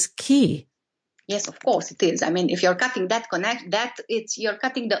think, is key. Yes, of course it is. I mean, if you're cutting you're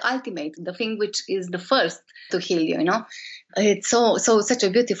cutting the ultimate, the thing which is the first to heal you, It's such a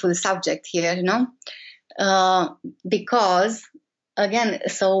beautiful subject here, because again,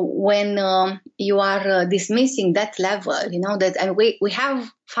 so when you are dismissing that level, and we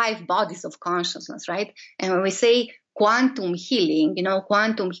have 5 bodies of consciousness, right? And when we say quantum healing,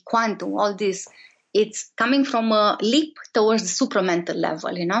 quantum, all this, it's coming from a leap towards the supramental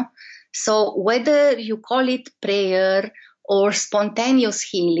level, So whether you call it prayer or spontaneous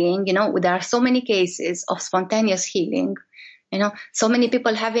healing, there are so many cases of spontaneous healing, so many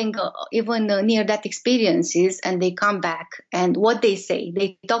people having even near-death experiences, and they come back, and what they say,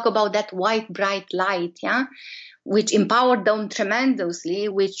 they talk about that white, bright light, which empowered them tremendously,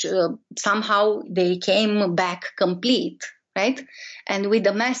 which somehow they came back complete, right? And with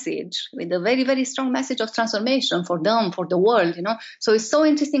a very, very strong message of transformation for them, for the world, So it's so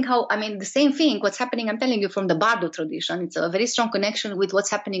interesting how, the same thing, what's happening, I'm telling you, from the Bardo tradition, it's a very strong connection with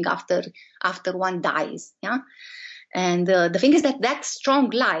what's happening after one dies, And the thing is that strong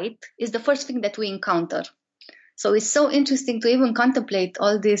light is the first thing that we encounter. So it's so interesting to even contemplate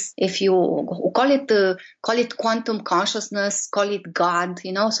all this. If you call it quantum consciousness, call it God,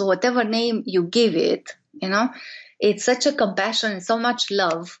 so whatever name you give it, it's such a compassion and so much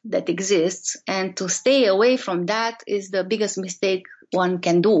love that exists. And to stay away from that is the biggest mistake one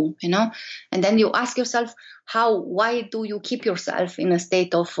can do, And then you ask yourself, why do you keep yourself in a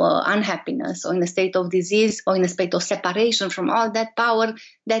state of unhappiness, or in a state of disease, or in a state of separation from all that power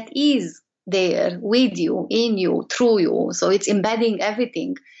that is there with you, in you, through you? So it's embedding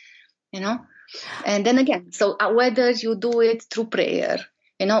everything, And then again, so whether you do it through prayer,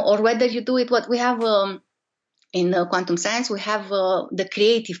 or whether you do it, what we have in quantum science, we have the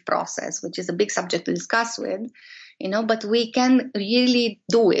creative process, which is a big subject to discuss with, but we can really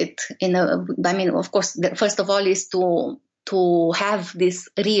do it of course, first of all is to have this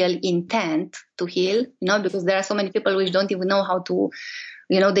real intent to heal, because there are so many people which don't even know how to,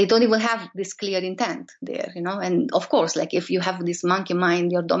 they don't even have this clear intent there, and of course, like if you have this monkey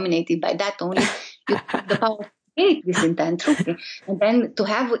mind, you're dominated by that only, you have the power to create this intent truly. And then to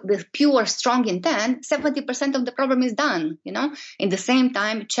have the pure, strong intent, 70% of the problem is done, In the same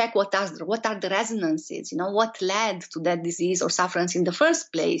time, check what are the resonances, what led to that disease or sufferance in the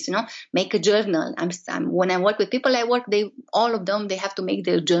first place, make a journal. When I work with people, all of them, they have to make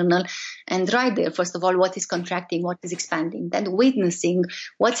their journal and write there, first of all, what is contracting, what is expanding, then witnessing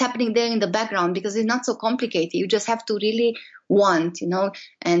what's happening there in the background, because it's not so complicated. You just have to really want,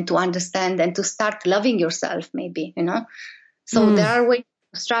 and to understand and to start loving yourself, maybe, So there are ways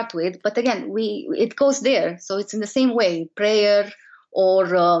to start with, but again, it goes there. So it's in the same way, prayer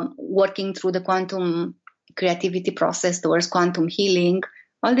or working through the quantum creativity process towards quantum healing.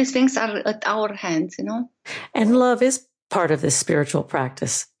 All these things are at our hands, And love is part of this spiritual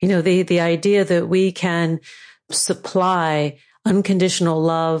practice. The idea that we can supply unconditional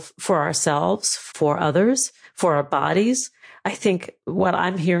love for ourselves, for others, for our bodies. I think what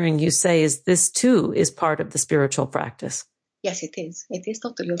I'm hearing you say is this too is part of the spiritual practice. Yes, it is. It is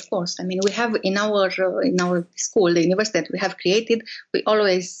totally, of course. I mean, we have in our school, the university that we have created, we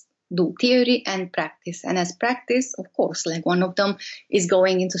always do theory and practice. And as practice, of course, like one of them is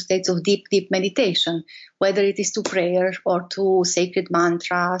going into states of deep, deep meditation, whether it is to prayer or to sacred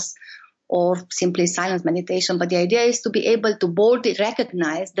mantras or simply silent meditation. But the idea is to be able to boldly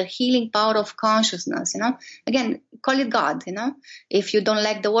recognize the healing power of consciousness, Again, call it God, If you don't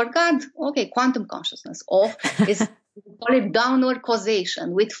like the word God, okay, quantum consciousness. Or call it downward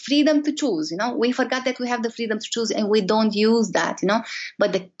causation with freedom to choose, We forgot that we have the freedom to choose and we don't use that,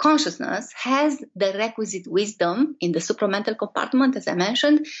 But the consciousness has the requisite wisdom in the supramental compartment, as I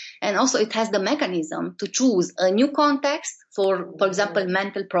mentioned. And also it has the mechanism to choose a new context for example,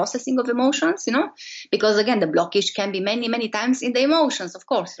 mental processing of emotions, because again, the blockage can be many, many times in the emotions, of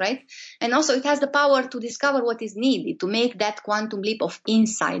course, right? And also it has the power to discover what is needed to make that quantum leap of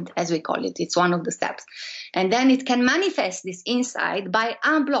insight, as we call it. It's one of the steps. And then it can manifest this insight by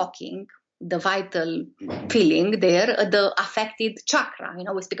unblocking the vital feeling there, the affected chakra.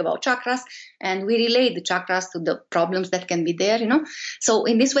 We speak about chakras and we relate the chakras to the problems that can be there, So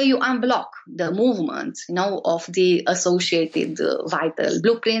in this way, you unblock the movement, of the associated vital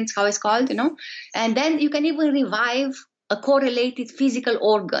blueprints, how it's called, And then you can even revive a correlated physical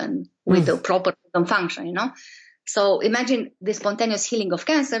organ with the proper function, So imagine the spontaneous healing of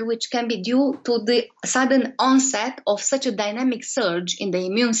cancer, which can be due to the sudden onset of such a dynamic surge in the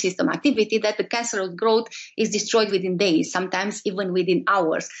immune system activity that the cancerous growth is destroyed within days, sometimes even within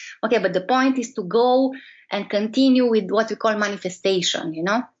hours. Okay, but the point is to go and continue with what we call manifestation,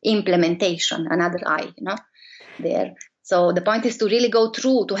 implementation, another I, there. So the point is to really go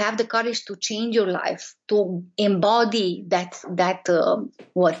through, to have the courage to change your life, to embody that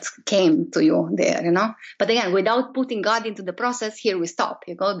what came to you there, But again, without putting God into the process, here we stop,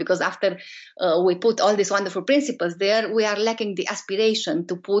 because after we put all these wonderful principles there, we are lacking the aspiration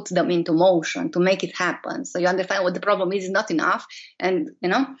to put them into motion, to make it happen. So you understand what the problem is not enough, and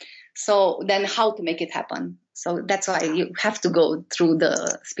so then how to make it happen. So that's why you have to go through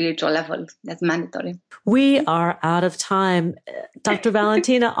the spiritual level. That's mandatory. We are out of time. Dr.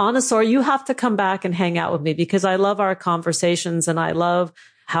 Valentina Onasor, you have to come back and hang out with me because I love our conversations and I love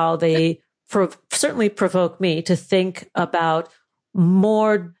how they certainly provoke me to think about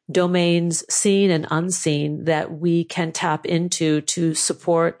more domains, seen and unseen, that we can tap into to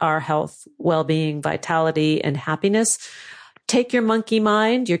support our health, well-being, vitality, and happiness. Take your monkey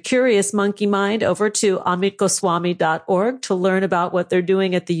mind, your curious monkey mind, over to amitgoswami.org to learn about what they're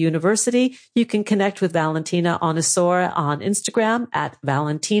doing at the university. You can connect with Valentina Onasor on Instagram at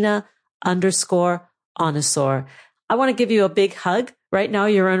Valentina_Onasor. I want to give you a big hug. Right now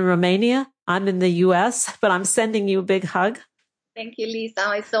you're in Romania. I'm in the US, but I'm sending you a big hug. Thank you,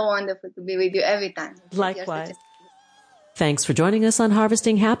 Lisa. It's so wonderful to be with you every time. Likewise. Thanks for joining us on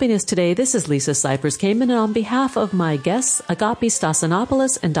Harvesting Happiness today. This is Lisa Cypers-Kamen, and on behalf of my guests, Agapi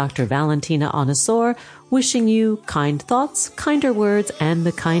Stasinopoulos and Dr. Valentina Onasor, wishing you kind thoughts, kinder words, and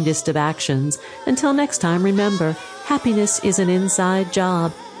the kindest of actions. Until next time, remember, happiness is an inside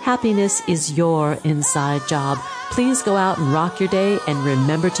job. Happiness is your inside job. Please go out and rock your day, and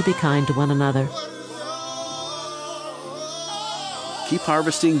remember to be kind to one another. Keep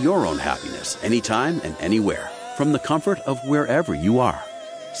harvesting your own happiness anytime and anywhere, from the comfort of wherever you are.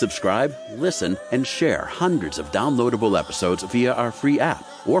 Subscribe, listen, and share hundreds of downloadable episodes via our free app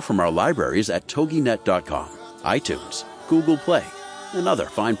or from our libraries at toginet.com, iTunes, Google Play, and other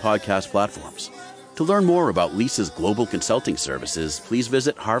fine podcast platforms. To learn more about Lisa's global consulting services, please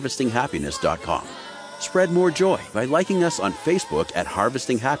visit harvestinghappiness.com. Spread more joy by liking us on Facebook at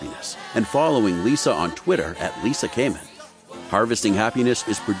Harvesting Happiness and following Lisa on Twitter at Lisa Kamen. Harvesting Happiness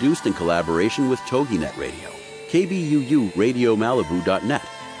is produced in collaboration with TogiNet Radio, KBUU Radio Malibu.net,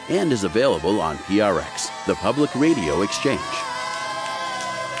 and is available on PRX, the Public Radio Exchange.